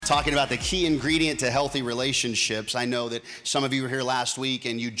talking about the key ingredient to healthy relationships. I know that some of you were here last week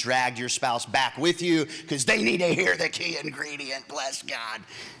and you dragged your spouse back with you because they need to hear the key ingredient, bless God.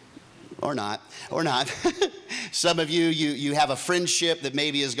 Or not. Some of you have a friendship that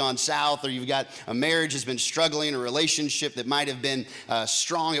maybe has gone south, or you've got a marriage that's been struggling, a relationship that might have been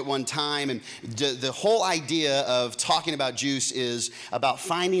strong at one time. And the whole idea of talking about juice is about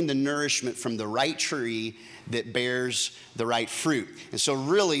finding the nourishment from the right tree that bears the right fruit. And so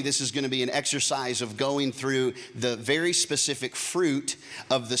really this is going to be an exercise of going through the very specific fruit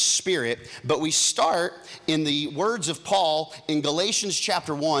of the Spirit. But we start in the words of Paul in Galatians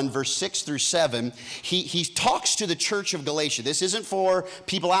chapter 1, verse 6 through 7. He talks to the church of Galatia. This isn't for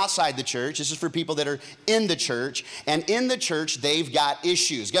people outside the church. This is for people that are in the church. And in the church, they've got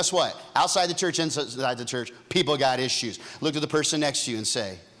issues. Guess what? Outside the church, inside the church, people got issues. Look at the person next to you and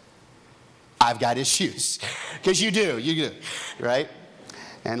say, I've got issues. Because you do, right?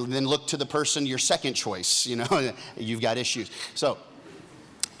 And then look to the person, your second choice, you've got issues. So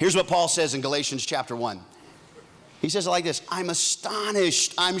here's what Paul says in Galatians chapter 1. He says it like this: I'm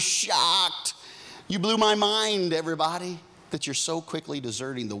astonished, I'm shocked. You blew my mind, everybody, that you're so quickly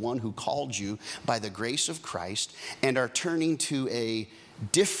deserting the one who called you by the grace of Christ and are turning to a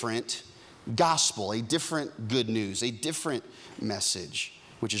different gospel, a different good news, a different message,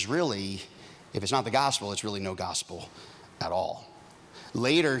 which is really, if it's not the gospel, it's really no gospel at all.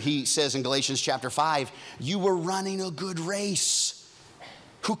 Later, he says in Galatians chapter 5, you were running a good race.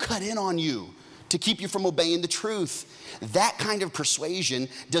 Who cut in on you to keep you from obeying the truth? That kind of persuasion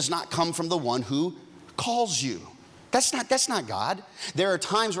does not come from the one who calls you. That's not God. There are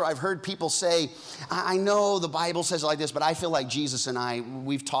times where I've heard people say, I know the Bible says it like this, but I feel like Jesus and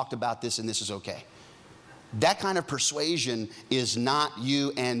we've talked about this and this is okay. That kind of persuasion is not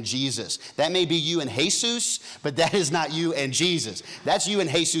you and Jesus. That may be you and Jesus, but that is not you and Jesus. That's you and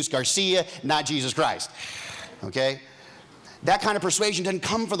Jesus Garcia, not Jesus Christ. Okay? That kind of persuasion doesn't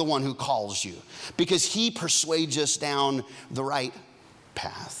come from the one who calls you, because he persuades us down the right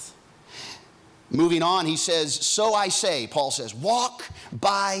path. Moving on, he says, so I say, Paul says, walk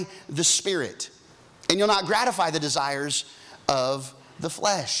by the Spirit, and you'll not gratify the desires of the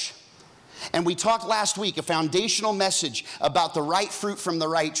flesh. And we talked last week, a foundational message about the right fruit from the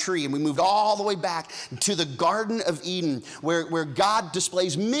right tree. And we moved all the way back to the Garden of Eden, where God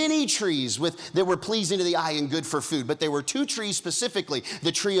displays many trees that were pleasing to the eye and good for food. But there were two trees specifically,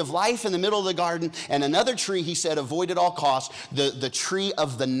 the tree of life in the middle of the garden, and another tree, he said, avoid at all costs, the tree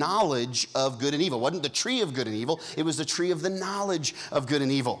of the knowledge of good and evil. It wasn't the tree of good and evil, it was the tree of the knowledge of good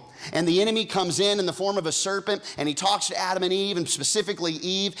and evil. And the enemy comes in the form of a serpent, and he talks to Adam and Eve, and specifically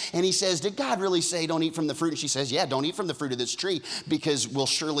Eve, and he says, did God really say don't eat from the fruit? And she says, yeah, don't eat from the fruit of this tree because we'll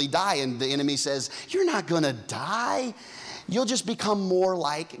surely die. And the enemy says, you're not going to die. You'll just become more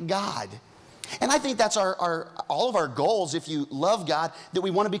like God. And I think that's all of our goals, if you love God, that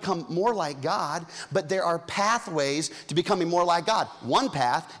we want to become more like God, but there are pathways to becoming more like God. One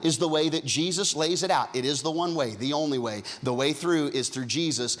path is the way that Jesus lays it out. It is the one way, the only way. The way through is through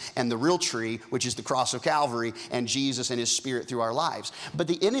Jesus and the real tree, which is the cross of Calvary, and Jesus and his Spirit through our lives. But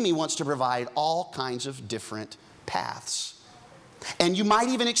the enemy wants to provide all kinds of different paths. And you might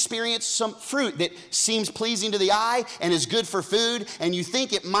even experience some fruit that seems pleasing to the eye and is good for food, and you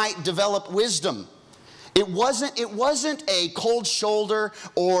think it might develop wisdom. It wasn't a cold shoulder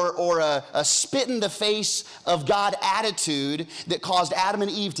or a spit in the face of God attitude that caused Adam and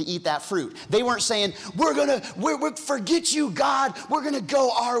Eve to eat that fruit. They weren't saying, we're forget you, God, we're gonna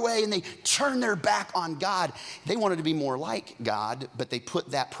go our way, and they turned their back on God. They wanted to be more like God, but they put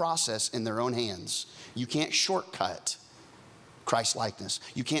that process in their own hands. You can't shortcut Christ-likeness.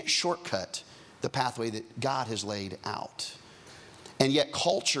 You can't shortcut the pathway that God has laid out. And yet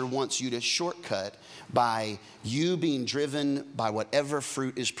culture wants you to shortcut by you being driven by whatever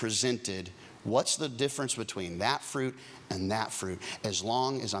fruit is presented. What's the difference between that fruit and that fruit? As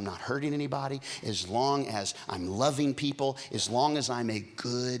long as I'm not hurting anybody, as long as I'm loving people, as long as I'm a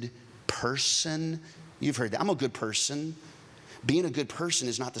good person. You've heard that. I'm a good person. Being a good person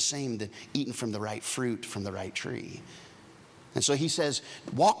is not the same as eating from the right fruit from the right tree. And so he says,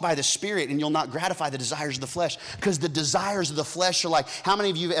 walk by the Spirit and you'll not gratify the desires of the flesh. Because the desires of the flesh are like, how many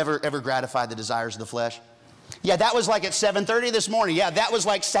of you have ever gratified the desires of the flesh? Yeah, that was like at 7:30 this morning. Yeah, that was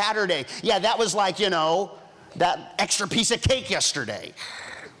like Saturday. Yeah, that was like, that extra piece of cake yesterday.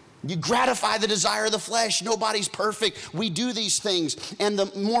 You gratify the desire of the flesh. Nobody's perfect. We do these things. And the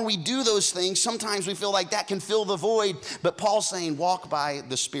more we do those things, sometimes we feel like that can fill the void. But Paul's saying, walk by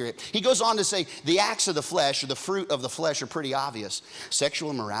the Spirit. He goes on to say, the acts of the flesh, or the fruit of the flesh, are pretty obvious. Sexual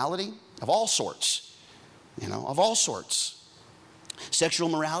immorality of all sorts. Of all sorts. Sexual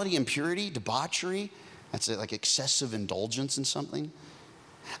immorality, impurity, debauchery, that's like excessive indulgence in something.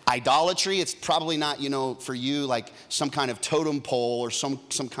 Idolatry, it's probably not, for you like some kind of totem pole or some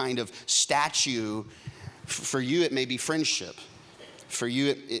kind of statue. For you, it may be friendship. For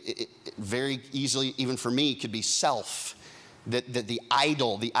you, it very easily, even for me, could be self. That the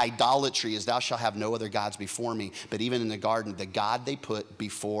idolatry is thou shalt have no other gods before me. But even in the garden, the God they put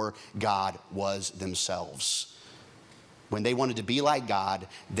before God was themselves. When they wanted to be like God,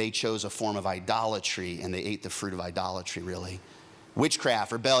 they chose a form of idolatry, and they ate the fruit of idolatry, really.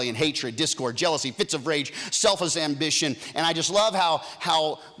 Witchcraft, rebellion, hatred, discord, jealousy, fits of rage, selfish ambition. And I just love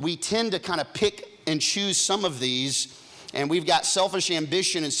how we tend to kind of pick and choose some of these. And we've got selfish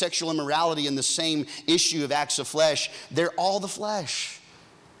ambition and sexual immorality in the same issue of acts of flesh. They're all the flesh.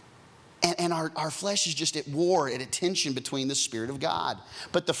 And our flesh is just at war, at a tension between the Spirit of God.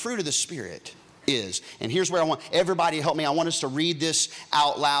 But the fruit of the Spirit is, and here's where I want everybody to help me. I want us to read this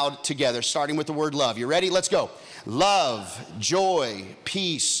out loud together, starting with the word love. You ready? Let's go. Love, joy,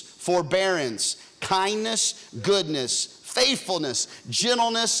 peace, forbearance, kindness, goodness, faithfulness,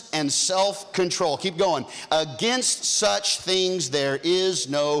 gentleness, and self-control. Keep going. Against such things there is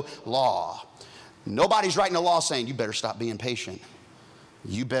no law. Nobody's writing a law saying, you better stop being patient.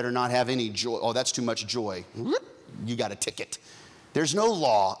 You better not have any joy. Oh, that's too much joy. You got a ticket. There's no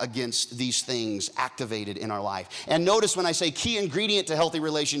law against these things activated in our life. And notice when I say key ingredient to healthy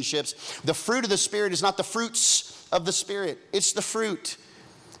relationships, the fruit of the Spirit is not the fruits of the Spirit. It's the fruit.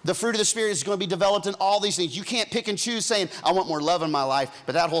 The fruit of the Spirit is going to be developed in all these things. You can't pick and choose saying, I want more love in my life,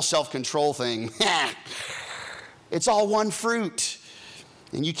 but that whole self-control thing, it's all one fruit.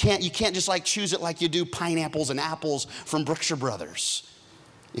 And you can't just like choose it like you do pineapples and apples from Brookshire Brothers.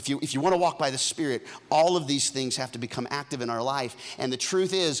 If you want to walk by the Spirit, all of these things have to become active in our life. And the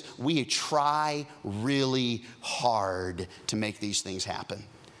truth is, we try really hard to make these things happen.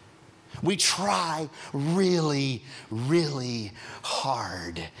 We try really, really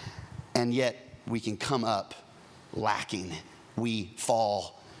hard. And yet, we can come up lacking. We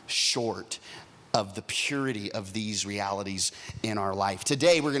fall short of the purity of these realities in our life.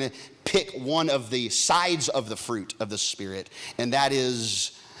 Today, we're going to pick one of the sides of the fruit of the Spirit, and that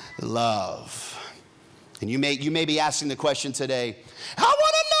is love. And you may be asking the question today, I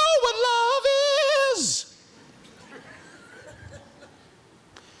want to know what love is.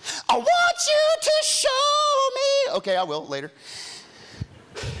 I want you to show me. Okay, I will later.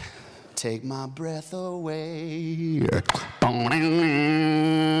 Take my breath away.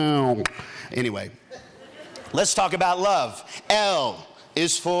 Anyway, let's talk about love. L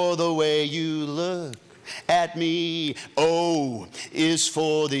is for the way you look at me. O is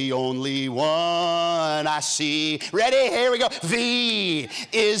for the only one I see. Ready? Here we go. V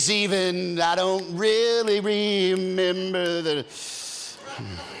is even, I don't really remember the...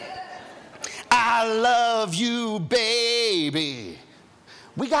 I love you, baby.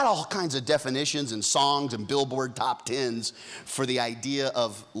 We got all kinds of definitions and songs and Billboard top 10s for the idea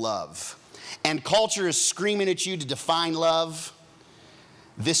of love. And culture is screaming at you to define love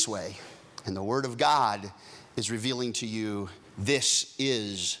this way. And the Word of God is revealing to you, this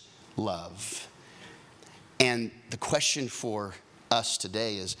is love. And the question for us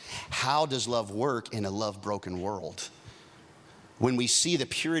today is, how does love work in a love-broken world? When we see the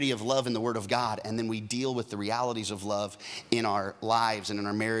purity of love in the Word of God, and then we deal with the realities of love in our lives and in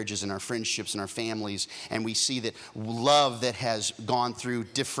our marriages and our friendships and our families, and we see that love that has gone through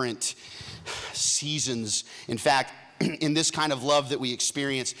different seasons. In fact, in this kind of love that we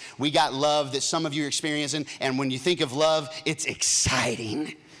experience, we got love that some of you are experiencing, and when you think of love, it's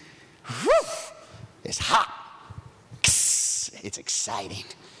exciting. Woo! It's hot. It's exciting.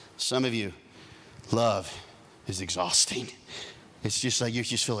 Some of you, love is exhausting. It's just like you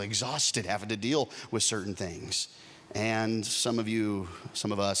just feel exhausted having to deal with certain things. And some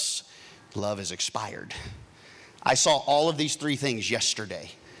of us, love is expired. I saw all of these three things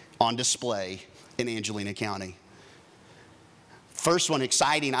yesterday on display in Angelina County. First one,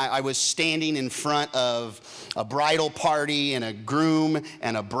 exciting. I was standing in front of a bridal party and a groom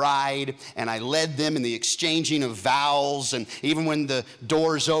and a bride, and I led them in the exchanging of vows. And even when the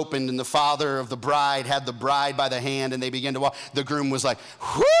doors opened and the father of the bride had the bride by the hand and they began to walk, the groom was like,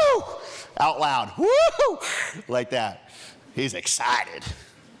 whoo, out loud, whoo, like that. He's excited.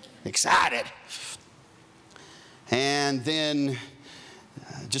 And then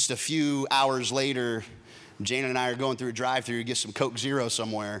just a few hours later, Jana and I are going through a drive-thru to get some Coke Zero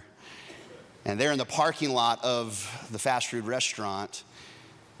somewhere. And there in the parking lot of the fast food restaurant,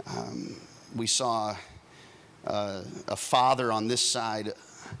 we saw a father on this side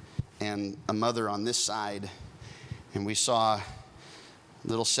and a mother on this side. And we saw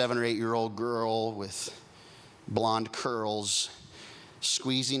Little 7 or 8 year old girl with blonde curls,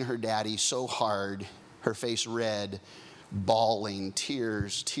 squeezing her daddy so hard, her face red, bawling,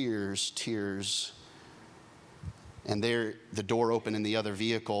 tears, tears, tears. And there, the door open in the other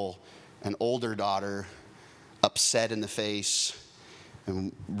vehicle, an older daughter, upset in the face,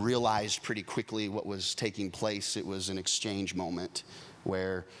 and realized pretty quickly what was taking place. It was an exchange moment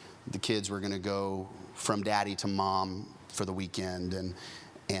where the kids were going to go from daddy to mom for the weekend,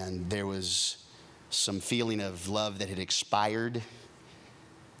 and there was some feeling of love that had expired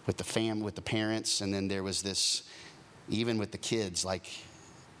with the parents, and then there was this, even with the kids, like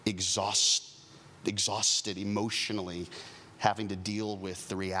exhausted emotionally, having to deal with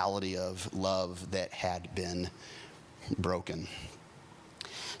the reality of love that had been broken.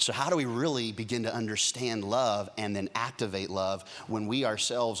 So how do we really begin to understand love and then activate love when we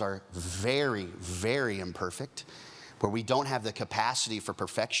ourselves are very, very imperfect, where we don't have the capacity for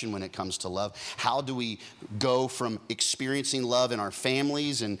perfection when it comes to love? How do we go from experiencing love in our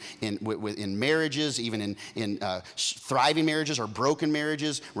families and in marriages, even in thriving marriages or broken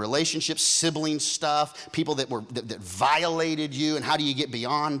marriages, relationships, sibling stuff, people that violated you, and how do you get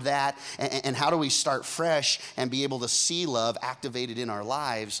beyond that? And how do we start fresh and be able to see love activated in our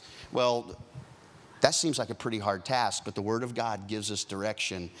lives? Well, that seems like a pretty hard task, but the Word of God gives us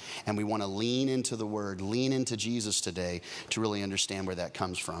direction, and we want to lean into the Word, lean into Jesus today to really understand where that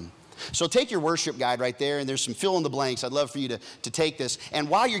comes from. So take your worship guide right there, and there's some fill in the blanks. I'd love for you to take this. And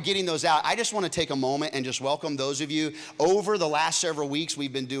while you're getting those out, I just want to take a moment and just welcome those of you. Over the last several weeks,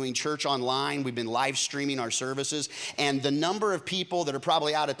 we've been doing church online. We've been live streaming our services. And the number of people that are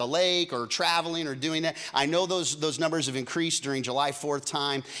probably out at the lake or traveling or doing that, I know those numbers have increased during July 4th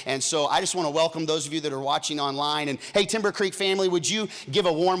time. And so I just want to welcome those of you that are watching online. And hey, Timber Creek family, would you give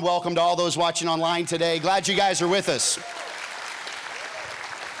a warm welcome to all those watching online today? Glad you guys are with us.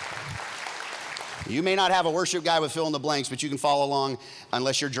 You may not have a worship guide with fill in the blanks, but you can follow along.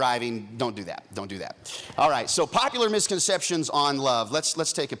 Unless you're driving, don't do that. Don't do that. All right, so popular misconceptions on love.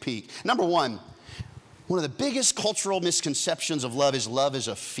 Let's take a peek. Number one of the biggest cultural misconceptions of love is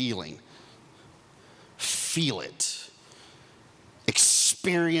a feeling. Feel it.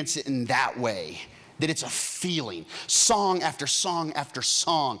 Experience it in that way. That it's a feeling. Song after song after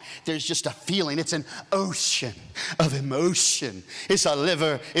song, there's just a feeling. It's an ocean of emotion. It's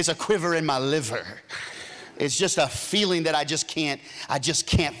a quiver in my liver. It's just a feeling that I can't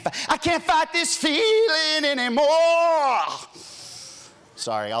fight this feeling anymore.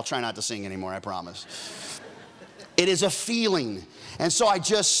 Sorry, I'll try not to sing anymore, I promise. It is a feeling. And so I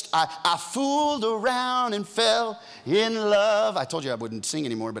fooled around and fell in love. I told you I wouldn't sing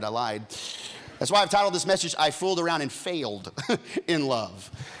anymore, but I lied. That's why I've titled this message, I Fooled Around and Failed in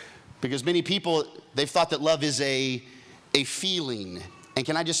Love. Because many people, they've thought that love is a feeling. And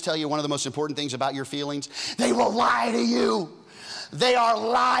can I just tell you one of the most important things about your feelings? They will lie to you. They are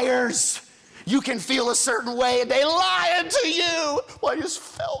liars. You can feel a certain way and they lie to you. Well, I just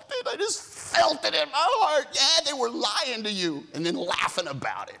felt it in my heart. Yeah, they were lying to you and then laughing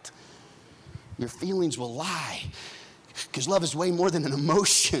about it. Your feelings will lie because love is way more than an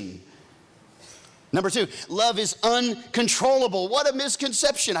emotion. Number two, love is uncontrollable. What a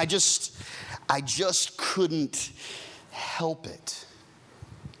misconception. I just couldn't help it.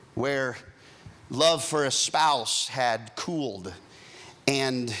 Where love for a spouse had cooled,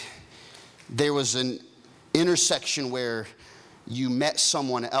 and there was an intersection where you met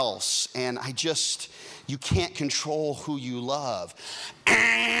someone else, and you can't control who you love.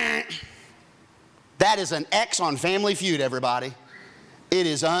 That is an X on Family Feud, everybody. It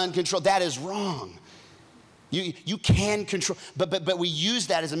is uncontrolled. That is wrong. You can control, but we use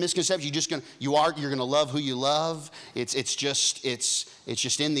that as a misconception. You're gonna love who you love. It's just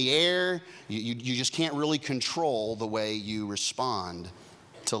in the air. You just can't really control the way you respond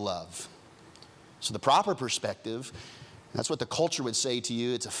to love. So the proper perspective, that's what the culture would say to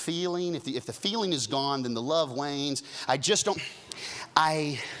you. It's a feeling. If the feeling is gone, then the love wanes. I don't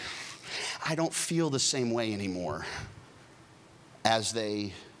feel the same way anymore as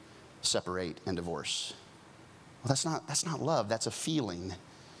they separate and divorce. Well, that's not love, that's a feeling.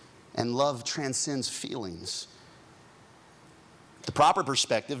 And love transcends feelings. The proper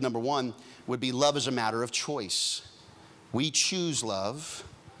perspective, number one, would be love is a matter of choice. We choose love.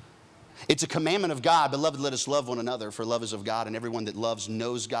 It's a commandment of God, beloved, let us love one another, for love is of God, and everyone that loves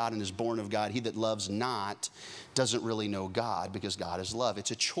knows God and is born of God. He that loves not doesn't really know God, because God is love. It's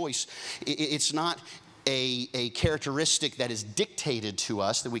a choice. It's not a characteristic that is dictated to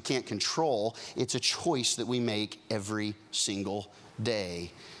us that we can't control. It's a choice that we make every single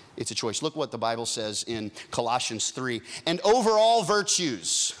day. It's a choice. Look what the Bible says in Colossians 3. And over all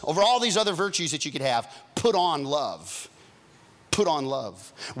virtues, over all these other virtues that you could have, put on love. Put on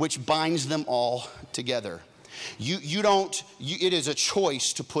love, which binds them all together. It is a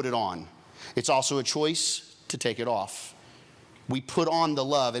choice to put it on. It's also a choice to take it off. We put on the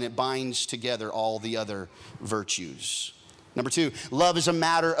love and it binds together all the other virtues. Number 2, love is a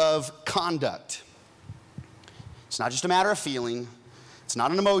matter of conduct. It's not just a matter of feeling. It's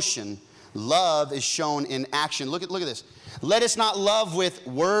not an emotion. Love is shown in action. Look at this. Let us not love with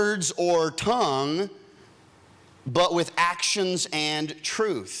words or tongue, but with actions and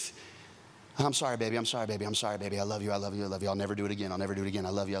truth. I'm sorry, baby. I'm sorry, baby. I'm sorry, baby. I love you. I love you. I love you. I'll never do it again. I'll never do it again. I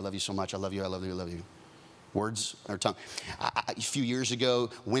love you. I love you so much. I love you. I love you. I love you. Words or tongue. A few years ago,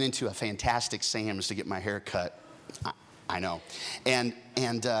 went into a fantastic Sam's to get my hair cut. I know. And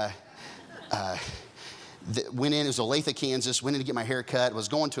went in, it was Olathe, Kansas, went in to get my hair cut, was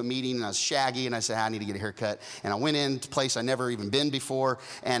going to a meeting, and I was shaggy, and I said, I need to get a haircut. And I went into a place I'd never even been before,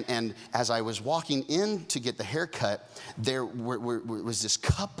 and as I was walking in to get the haircut, there was this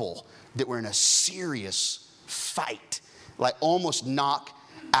couple that were in a serious fight, like almost knock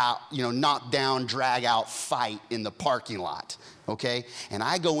down, drag out fight in the parking lot, okay? And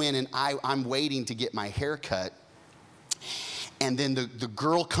I go in, and I'm waiting to get my haircut. And then the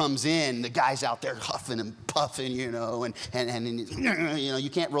girl comes in, the guy's out there huffing and puffing, and you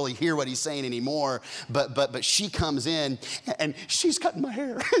can't really hear what he's saying anymore. But she comes in and she's cutting my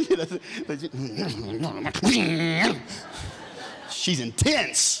hair. She's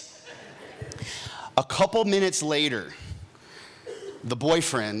intense. A couple minutes later, the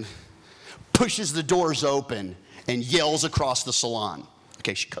boyfriend pushes the doors open and yells across the salon.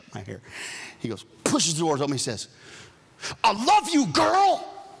 Okay, she cut my hair. He goes, pushes the doors open, he says, I love you, girl,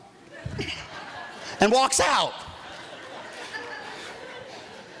 and walks out.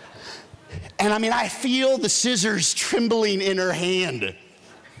 And I feel the scissors trembling in her hand.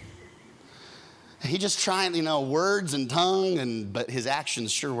 He just trying, words and tongue, but his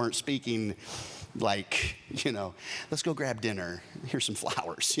actions sure weren't speaking like, let's go grab dinner. Here's some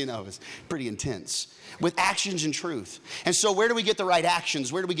flowers. It was pretty intense. With actions and truth. And so where do we get the right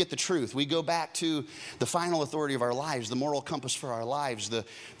actions? Where do we get the truth? We go back to the final authority of our lives, the moral compass for our lives, the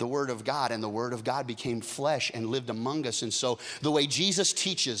Word of God. And the Word of God became flesh and lived among us. And so the way Jesus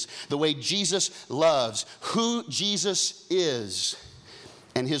teaches, the way Jesus loves, who Jesus is,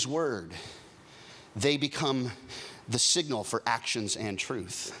 and His Word, they become the signal for actions and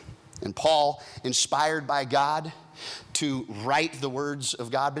truth. And Paul, inspired by God to write the words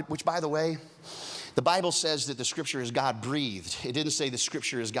of God, which, by the way, the Bible says that the Scripture is God-breathed. It didn't say the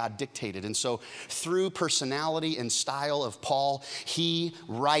Scripture is God-dictated. And so through personality and style of Paul, he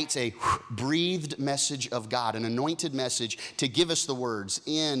writes a breathed message of God, an anointed message to give us the words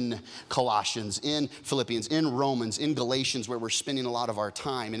in Colossians, in Philippians, in Romans, in Galatians, where we're spending a lot of our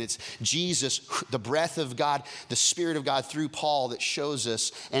time. And it's Jesus, the breath of God, the Spirit of God through Paul that shows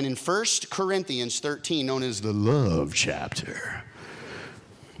us. And in 1 Corinthians 13, known as the love chapter,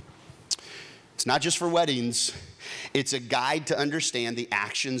 it's not just for weddings. It's a guide to understand the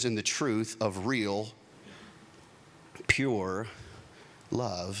actions and the truth of real, pure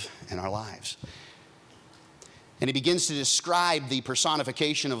love in our lives. And he begins to describe the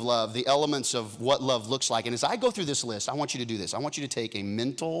personification of love, the elements of what love looks like. And as I go through this list, I want you to do this. I want you to take a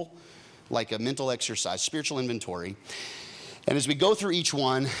mental exercise, spiritual inventory. And as we go through each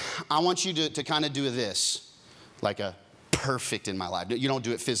one, I want you to kind of do this, like a perfect in my life. You don't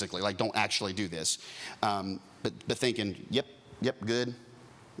do it physically, like don't actually do this. But thinking, yep, good.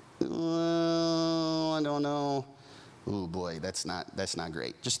 I don't know. Oh boy, that's not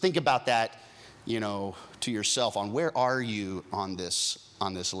great. Just think about that, to yourself on where are you on this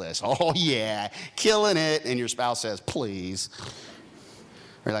list. Oh yeah, killing it. And your spouse says, please.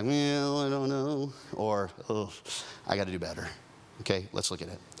 Or you're like, well, I don't know. Or, oh, I got to do better. Okay, let's look at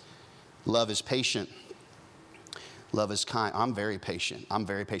it. Love is patient. Love is kind. I'm very patient.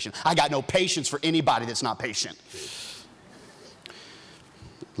 I got no patience for anybody that's not patient.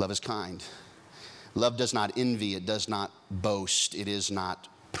 Love is kind. Love does not envy. It does not boast. It is not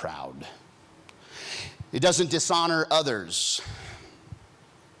proud. It doesn't dishonor others.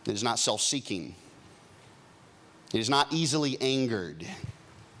 It is not self-seeking. It is not easily angered.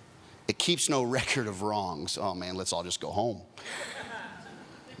 It keeps no record of wrongs. Oh man, let's all just go home.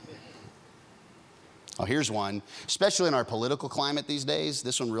 Oh, here's one, especially in our political climate these days.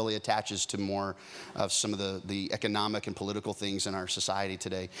 This one really attaches to more of some of the economic and political things in our society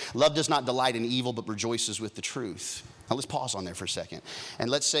today. Love does not delight in evil, but rejoices with the truth. Now let's pause on there for a second.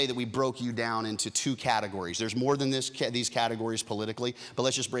 And let's say that we broke you down into two categories. There's more than these categories politically, but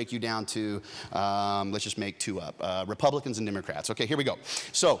let's just break you down to, let's just make two up. Republicans and Democrats. Okay, here we go.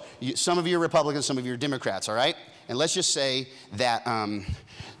 So some of you are Republicans, some of you are Democrats, all right? And let's just say that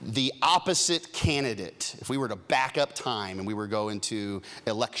the opposite candidate, if we were to back up time and we were going to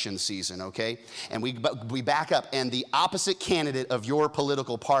election season, okay? And we back up, and the opposite candidate of your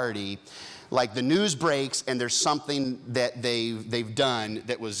political party, like the news breaks and there's something that they've done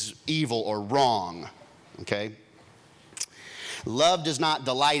that was evil or wrong, okay? Love does not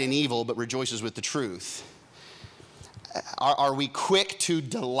delight in evil, but rejoices with the truth. Are we quick to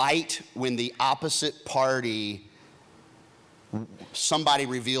delight when the opposite party, somebody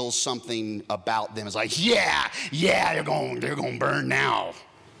reveals something about them? It's like, yeah, they're going to burn now.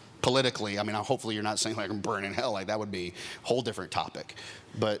 Politically, I mean, hopefully you're not saying like I'm burning in hell. Like that would be a whole different topic.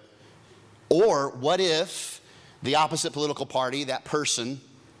 But, or what if the opposite political party, that person,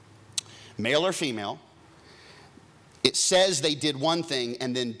 male or female, it says they did one thing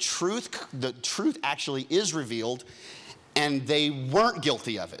and then the truth actually is revealed and they weren't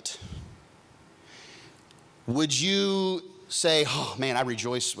guilty of it? Would you say, oh man, I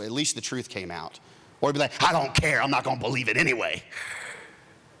rejoice, at least the truth came out? Or be like, I don't care, I'm not going to believe it anyway.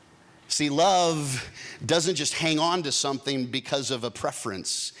 See, love doesn't just hang on to something because of a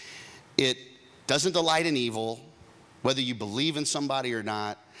preference. It doesn't delight in evil, whether you believe in somebody or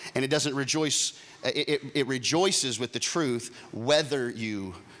not, and it doesn't rejoice, it rejoices with the truth, whether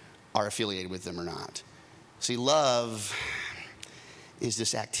you are affiliated with them or not. See, love is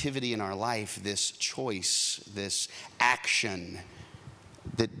this activity in our life, this choice, this action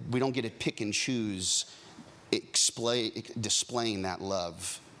that we don't get to pick and choose, displaying that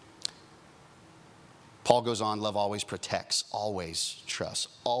love. Paul goes on, love always protects, always trusts,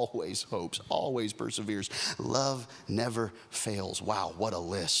 always hopes, always perseveres. Love never fails. Wow, what a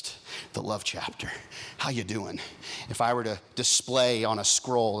list, the love chapter. How you doing? If I were to display on a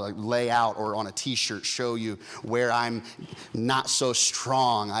scroll, like lay out or on a t-shirt, show you where I'm not so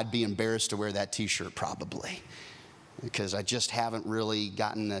strong, I'd be embarrassed to wear that t-shirt probably, because I just haven't really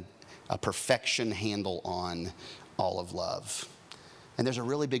gotten a perfection handle on all of love. And there's a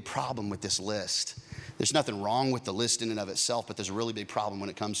really big problem with this list. There's nothing wrong with the list in and of itself, but there's a really big problem when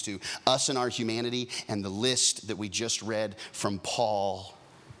it comes to us and our humanity and the list that we just read from Paul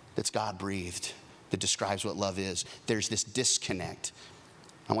that's God-breathed, that describes what love is. There's this disconnect.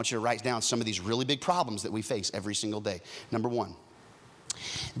 I want you to write down some of these really big problems that we face every single day. Number one,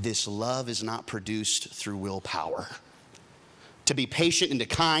 this love is not produced through willpower. To be patient and to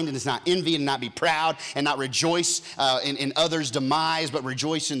kind and to not envy and not be proud and not rejoice in others' demise, but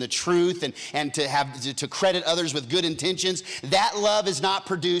rejoice in the truth and to credit others with good intentions. That love is not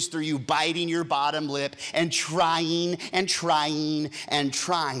produced through you biting your bottom lip and trying and trying and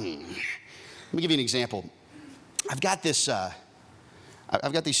trying. Let me give you an example. I've got these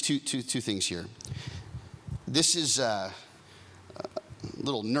two things here. This is a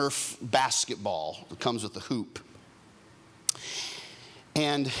little Nerf basketball that comes with a hoop.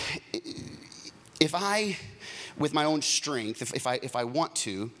 And if I, with my own strength, if I want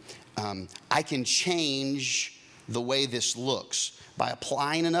to, I can change the way this looks by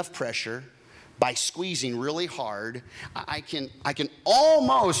applying enough pressure, by squeezing really hard. I can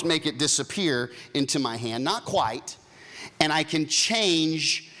almost make it disappear into my hand, not quite, and I can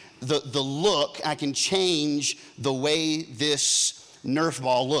change the look. I can change the way this Nerf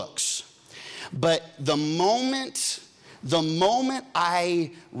ball looks. But the moment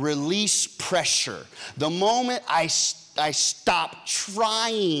I release pressure, the moment I stop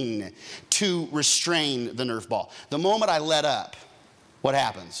trying to restrain the Nerf ball, the moment I let up, what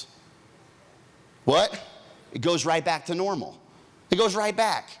happens? What? It goes right back to normal. It goes right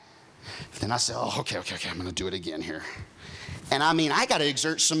back. Then I say, oh, okay, I'm going to do it again here. And I mean, I got to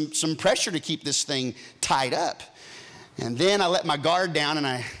exert some pressure to keep this thing tied up. And then I let my guard down and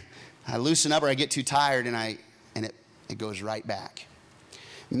I loosen up, or I get too tired and it goes right back.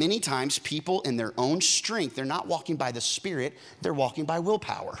 Many times people in their own strength, they're not walking by the Spirit, they're walking by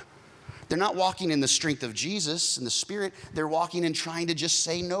willpower. They're not walking in the strength of Jesus and the Spirit, they're walking and trying to just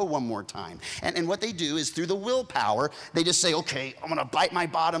say no one more time. And what they do is through the willpower, they just say, okay, I'm gonna bite my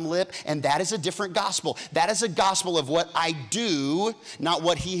bottom lip, and that is a different gospel. That is a gospel of what I do, not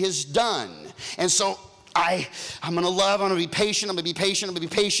what He has done. And so I'm gonna love, I'm gonna be patient, I'm gonna be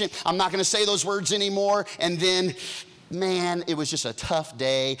patient, I'm not gonna say those words anymore, and then man, it was just a tough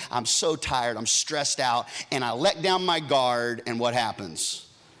day. I'm so tired. I'm stressed out. And I let down my guard. And what happens?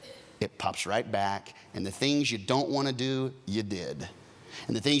 It pops right back. And the things you don't want to do, you did.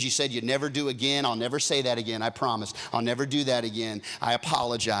 And the things you said you'd never do again, I'll never say that again, I promise. I'll never do that again. I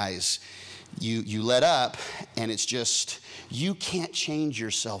apologize. You let up, and it's just, you can't change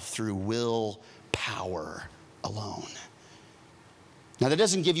yourself through willpower alone. Now, that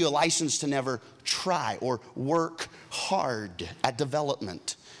doesn't give you a license to never try or work hard at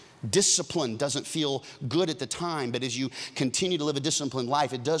development. Discipline doesn't feel good at the time, but as you continue to live a disciplined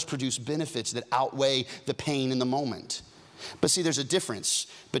life, it does produce benefits that outweigh the pain in the moment. But see, there's a difference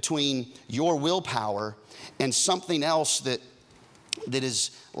between your willpower and something else that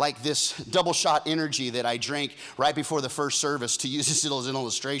is like this double shot energy that I drank right before the first service, to use this as an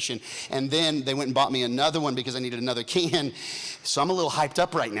illustration. And then they went and bought me another one because I needed another can. So I'm a little hyped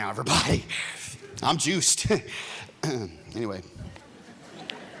up right now, everybody. I'm juiced. Anyway.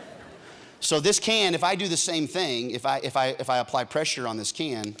 So this can, if I do the same thing, if I apply pressure on this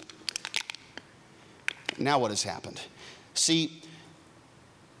can, now what has happened? See,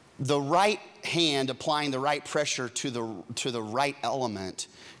 the right hand applying the right pressure to the right element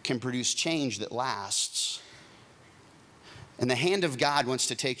can produce change that lasts. And the hand of God wants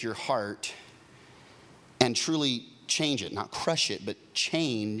to take your heart and truly change it, not crush it, but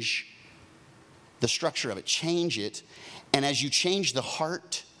change the structure of it, change it. And as you change the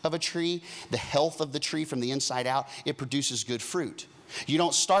heart of a tree, the health of the tree from the inside out, it produces good fruit. You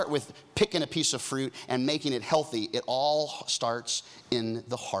don't start with picking a piece of fruit and making it healthy. It all starts in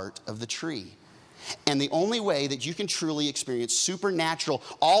the heart of the tree. And the only way that you can truly experience supernatural,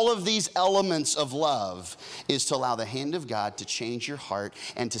 all of these elements of love, is to allow the hand of God to change your heart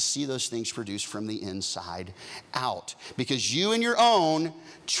and to see those things produced from the inside out. Because you and your own,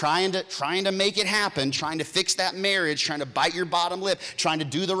 trying to make it happen, trying to fix that marriage, trying to bite your bottom lip, trying to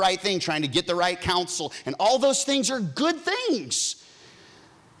do the right thing, trying to get the right counsel, and all those things are good things.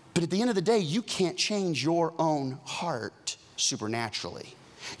 But at the end of the day, you can't change your own heart supernaturally.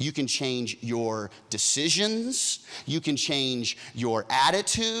 You can change your decisions, you can change your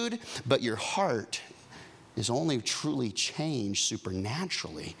attitude, but your heart is only truly changed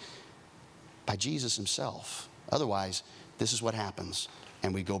supernaturally by Jesus himself. Otherwise, this is what happens.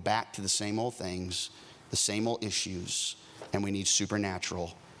 And we go back to the same old things, the same old issues, and we need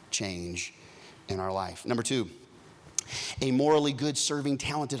supernatural change in our life. Number two, a morally good, serving,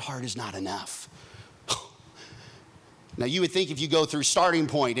 talented heart is not enough. Now, you would think if you go through Starting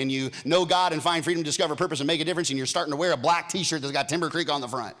Point and you know God and find freedom, discover purpose, and make a difference, and you're starting to wear a black t-shirt that's got Timber Creek on the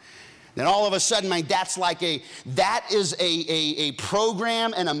front, then all of a sudden, that is a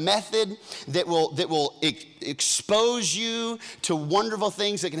program and a method that will expose you to wonderful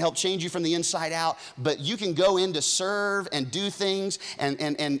things that can help change you from the inside out. But you can go in to serve and do things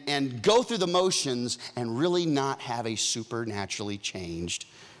and go through the motions and really not have a supernaturally changed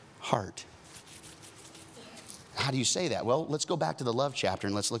heart. How do you say that? Well, let's go back to the love chapter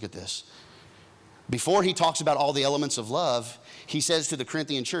and let's look at this. Before he talks about all the elements of love, he says to the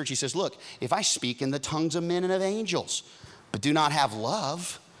Corinthian church, he says, look, if I speak in the tongues of men and of angels, but do not have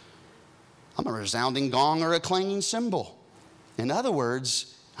love, I'm a resounding gong or a clanging cymbal. In other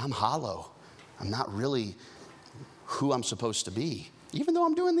words, I'm hollow. I'm not really who I'm supposed to be, even though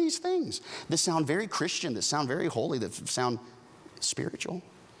I'm doing these things that sound very Christian, that sound very holy, that sound spiritual.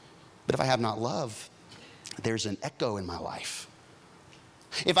 But if I have not love, there's an echo in my life.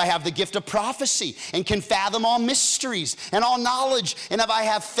 If I have the gift of prophecy and can fathom all mysteries and all knowledge, and if I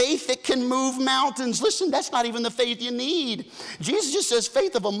have faith that can move mountains, listen, that's not even the faith you need. Jesus just says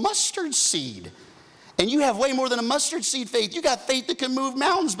faith of a mustard seed. And you have way more than a mustard seed faith. You got faith that can move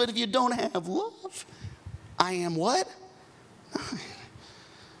mountains, but if you don't have love, I am what?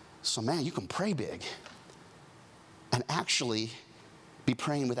 So man, you can pray big and actually be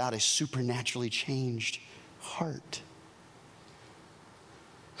praying without a supernaturally changed heart.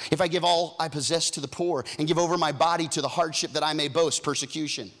 If I give all I possess to the poor and give over my body to the hardship that I may boast,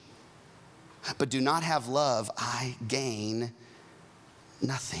 persecution, but do not have love, I gain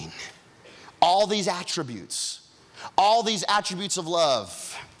nothing. All these attributes of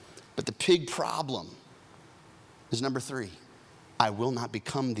love. But the big problem is number 3. I will not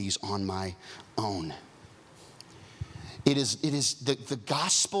become these on my own. It is the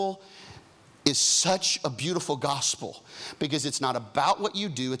gospel is such a beautiful gospel because it's not about what you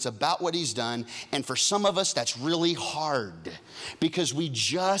do, it's about what he's done. And for some of us, that's really hard because we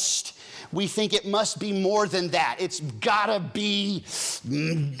think it must be more than that. It's gotta be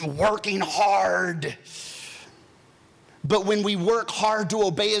working hard. But when we work hard to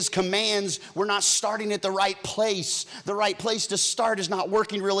obey his commands, we're not starting at the right place. The right place to start is not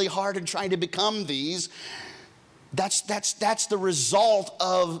working really hard and trying to become these. That's the result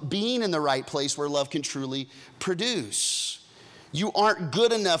of being in the right place where love can truly produce. You aren't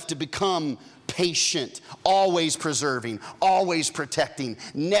good enough to become patient, always preserving, always protecting,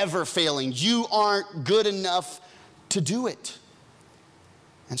 never failing. You aren't good enough to do it.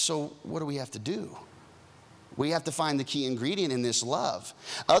 And so what do we have to do? We have to find the key ingredient in this love.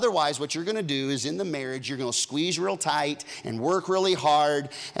 Otherwise, what you're going to do is in the marriage, you're going to squeeze real tight and work really hard.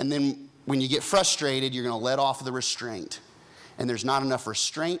 And then when you get frustrated, you're going to let off the restraint. And there's not enough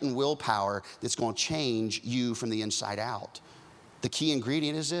restraint and willpower that's going to change you from the inside out. The key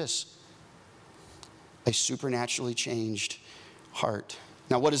ingredient is this: a supernaturally changed heart.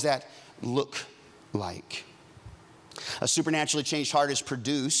 Now, what does that look like? A supernaturally changed heart is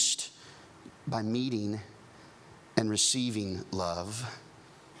produced by meeting and receiving love,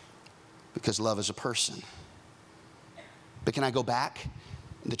 because love is a person. But can I go back?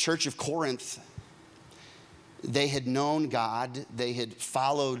 The church of Corinth, they had known God. They had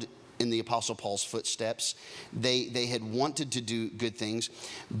followed in the Apostle Paul's footsteps. They had wanted to do good things,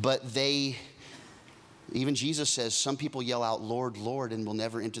 but even Jesus says, some people yell out, "Lord, Lord," and will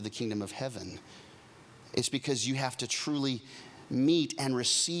never enter the kingdom of heaven. It's because you have to truly meet and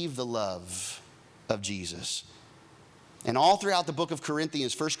receive the love of Jesus. And all throughout the book of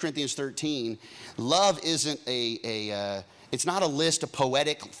Corinthians, 1 Corinthians 13, love isn't it's not a list of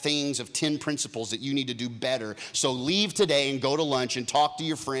poetic things of 10 principles that you need to do better. So leave today and go to lunch and talk to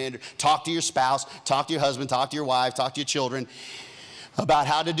your friend, talk to your spouse, talk to your husband, talk to your wife, talk to your children about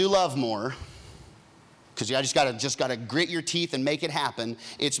how to do love more. Because you just gotta grit your teeth and make it happen.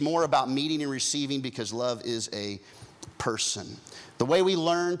 It's more about meeting and receiving, because love is a person. The way we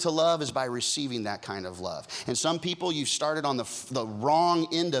learn to love is by receiving that kind of love. And some people, you've started on the wrong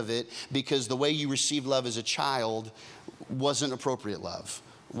end of it, because the way you received love as a child wasn't appropriate love,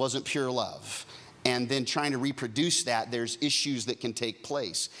 wasn't pure love. And then trying to reproduce that, there's issues that can take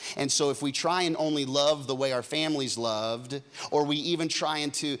place. And so if we try and only love the way our families loved, or we even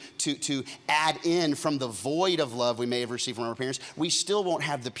trying to add in from the void of love we may have received from our parents, we still won't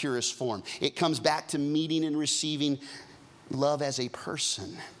have the purest form. It comes back to meeting and receiving love as a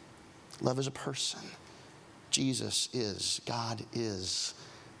person. Love as a person. God is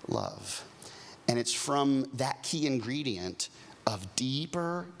love. And it's from that key ingredient of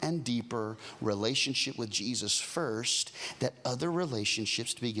deeper and deeper relationship with Jesus first that other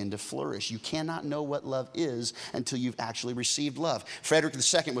relationships begin to flourish. You cannot know what love is until you've actually received love. Frederick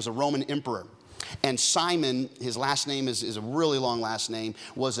II was a Roman emperor. And Simon, his last name is a really long last name,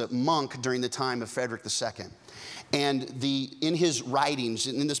 was a monk during the time of Frederick II. And in his writings,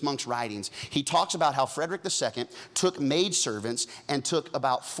 in this monk's writings, he talks about how Frederick II took maidservants and took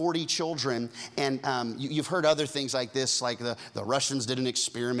about 40 children. And you've heard other things like this, like the Russians did an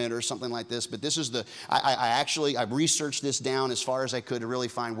experiment or something like this. But this is I researched this down as far as I could to really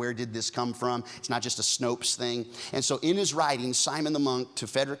find where did this come from. It's not just a Snopes thing. And so in his writings, Simon the monk to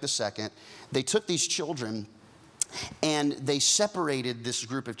Frederick II, they took these children and they separated this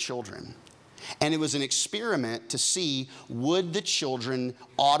group of children. And it was an experiment to see, would the children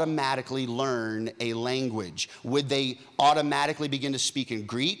automatically learn a language? Would they automatically begin to speak in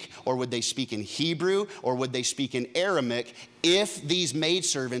Greek, or would they speak in Hebrew, or would they speak in Aramaic? If these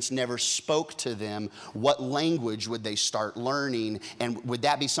maidservants never spoke to them, what language would they start learning? And would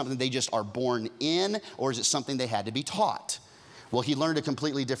that be something they just are born in, or is it something they had to be taught? Well, he learned a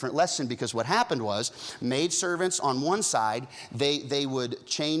completely different lesson, because what happened was maidservants on one side, they would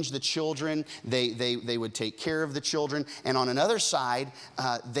change the children, they would take care of the children, and on another side,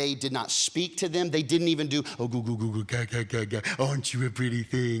 they did not speak to them. They didn't even do, "Oh, go, go, go, go, ga, ga, ga, ga, aren't you a pretty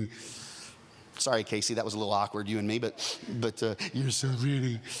thing?" Sorry, Casey, that was a little awkward, you and me, but you're so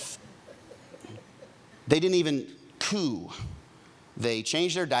pretty. They didn't even coo. They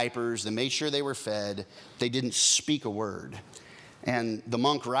changed their diapers, they made sure they were fed, they didn't speak a word. And the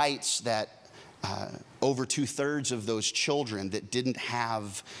monk writes that over 2/3 of those children that didn't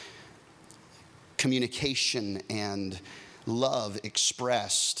have communication and love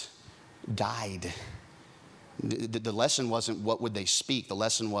expressed died. The lesson wasn't what would they speak. The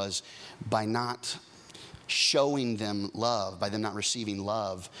lesson was by not showing them love, by them not receiving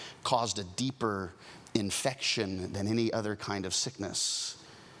love, caused a deeper infection than any other kind of sickness.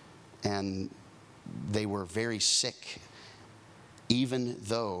 And they were very sick, even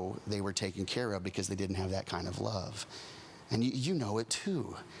though they were taken care of, because they didn't have that kind of love. And you know it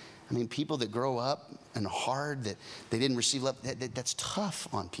too. I mean, people that grow up and hard, that they didn't receive love, that's tough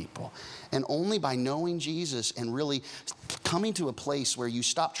on people. And only by knowing Jesus and really coming to a place where you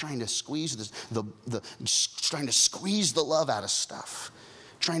stop trying to squeeze trying to squeeze the love out of stuff,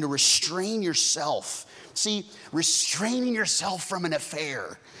 trying to restrain yourself. See, restraining yourself from an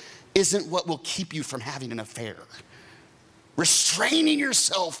affair isn't what will keep you from having an affair. restraining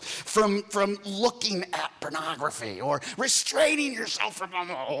yourself from looking at pornography, or restraining yourself from,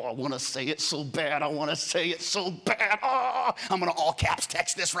 oh, I want to say it so bad. I want to say it so bad. Oh, I'm going to all caps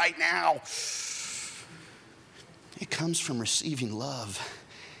text this right now. It comes from receiving love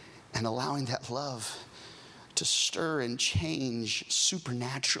and allowing that love to stir and change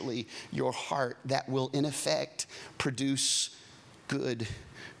supernaturally your heart that will, in effect, produce good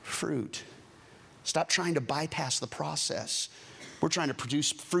fruit. Stop trying to bypass the process. We're trying to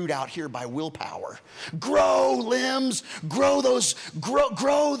produce fruit out here by willpower. Grow limbs, grow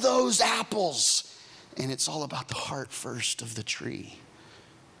those apples. And it's all about the heart first of the tree.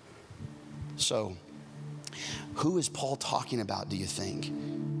 So, who is Paul talking about, do you think,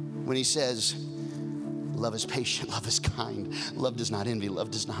 when he says, love is patient, love is kind, love does not envy,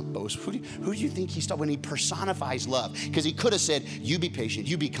 love does not boast? Who do you think he's talking when he personifies love? Because he could have said, you be patient,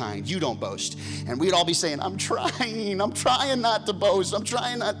 you be kind, you don't boast. And we'd all be saying, I'm trying not to boast, I'm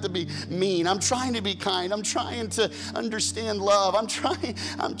trying not to be mean, I'm trying to be kind, I'm trying to understand love, I'm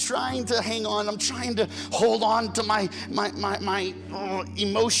trying to hang on, I'm trying to hold on to my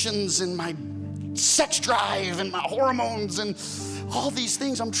emotions and my sex drive and my hormones and all these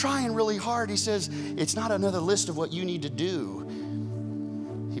things. I'm trying really hard. He says, it's not another list of what you need to do.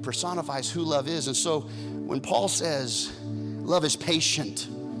 He personifies who love is. And so when Paul says love is patient,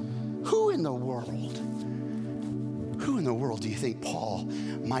 who in the world do you think Paul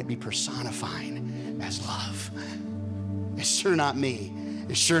might be personifying as love? It's sure not me.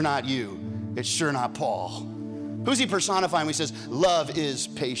 It's sure not you. It's sure not Paul. Who's he personifying when he says love is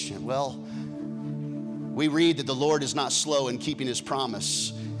patient? Well, we read that the Lord is not slow in keeping his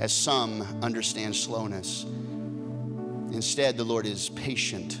promise, as some understand slowness. Instead, the Lord is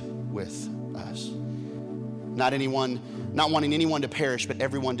patient with us. Not wanting anyone to perish, but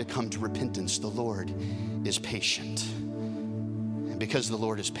everyone to come to repentance. The Lord is patient. And because the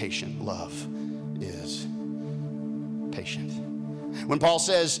Lord is patient, love is patient. When Paul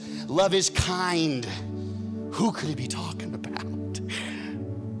says love is kind, who could he be talking about?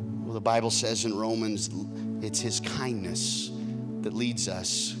 Well, the Bible says in Romans, it's his kindness that leads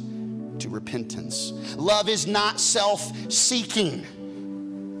us to repentance. Love is not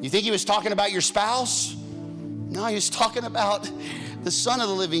self-seeking. You think he was talking about your spouse? No, he was talking about the Son of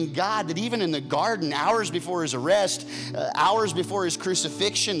the living God, that even in the garden, hours before his arrest, hours before his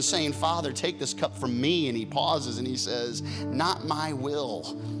crucifixion, saying, Father, take this cup from me. And he pauses and he says, not my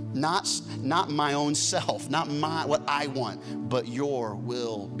will, not my own self, not what I want, but your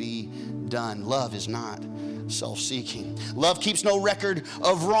will be done. Love is not self-seeking. Love keeps no record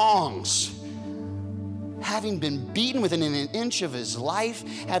of wrongs. Having been beaten within an inch of his life,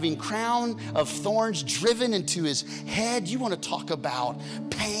 having crown of thorns driven into his head, you want to talk about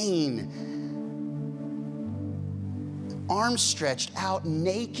pain. Arms stretched out,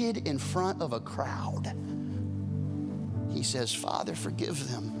 naked in front of a crowd. He says, Father,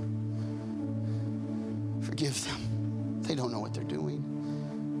 forgive them. Forgive them. They don't know what they're doing.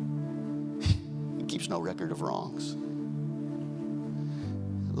 He keeps no record of wrongs.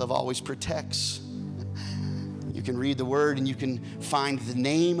 Love always protects. You can read the word and you can find the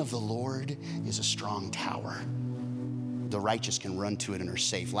name of the Lord is a strong tower. The righteous can run to it and are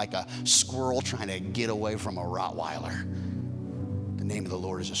safe, like a squirrel trying to get away from a Rottweiler. The name of the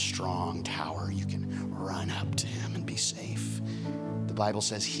Lord is a strong tower. You can run up to him and be safe. The Bible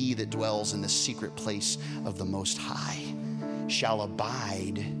says, he that dwells in the secret place of the Most High shall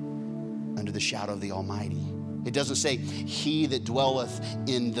abide under the shadow of the Almighty. It doesn't say, he that dwelleth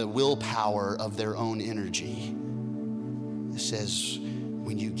in the willpower of their own energy. It says,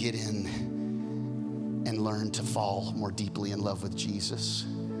 when you get in and learn to fall more deeply in love with Jesus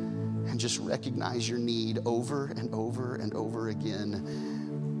and just recognize your need over and over and over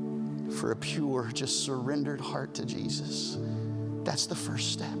again for a pure, just surrendered heart to Jesus. That's the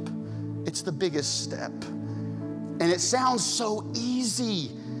first step. It's the biggest step. And it sounds so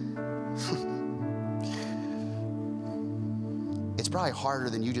easy. It's probably harder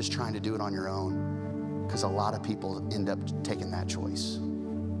than you just trying to do it on your own, because a lot of people end up taking that choice.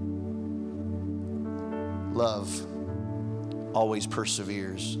 Love always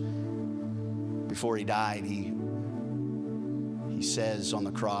perseveres. Before he died, he says on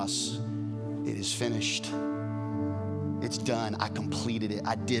the cross, it is finished. It's done. I completed it.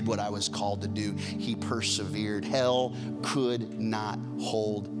 I did what I was called to do. He persevered. Hell could not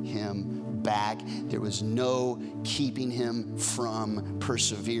hold him back. There was no keeping him from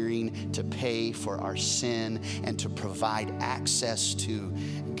persevering to pay for our sin and to provide access to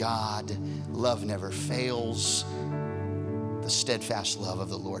God. Love never fails. The steadfast love of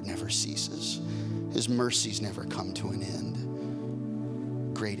the Lord never ceases. His mercies never come to an end.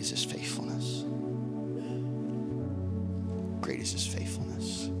 Great is his faithfulness. Great is his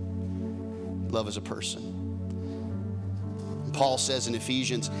faithfulness. Love is a person. Paul says in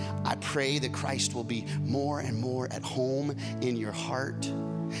Ephesians, I pray that Christ will be more and more at home in your heart,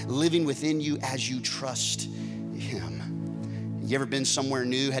 living within you as you trust him. You ever been somewhere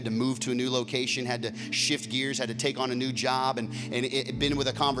new, had to move to a new location, had to shift gears, had to take on a new job, and been with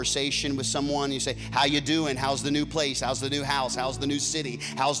a conversation with someone, you say, how you doing? How's the new place? How's the new house? How's the new city?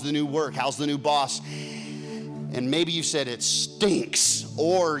 How's the new work? How's the new boss? And maybe you've said it stinks,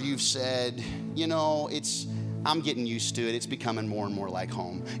 or you've said, you know, I'm getting used to it. It's becoming more and more like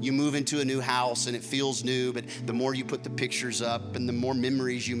home. You move into a new house and it feels new, but the more you put the pictures up and the more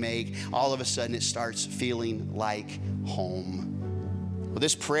memories you make, all of a sudden it starts feeling like home. Well,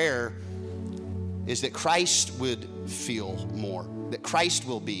 this prayer is that Christ would feel more, that Christ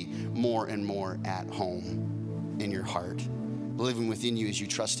will be more and more at home in your heart, living within you as you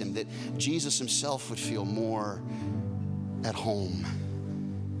trust him, that Jesus himself would feel more at home.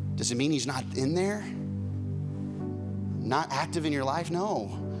 Does it mean he's not in there? Not active in your life?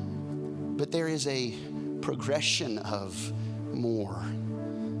 No. But there is a progression of more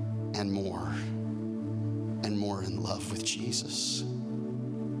and more and more in love with Jesus.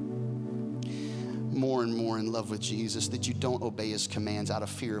 More and more in love with Jesus, that you don't obey his commands out of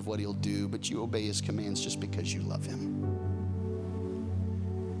fear of what he'll do, but you obey his commands just because you love him.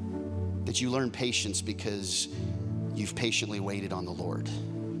 That you learn patience because you've patiently waited on the Lord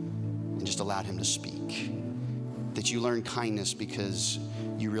and just allowed him to speak. That you learn kindness because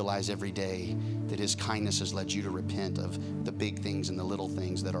you realize every day that his kindness has led you to repent of the big things and the little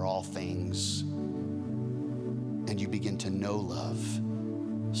things that are all things. And you begin to know love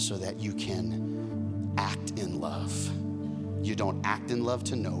so that you can act in love. You don't act in love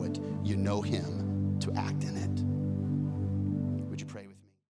to know it. You know him to act in it.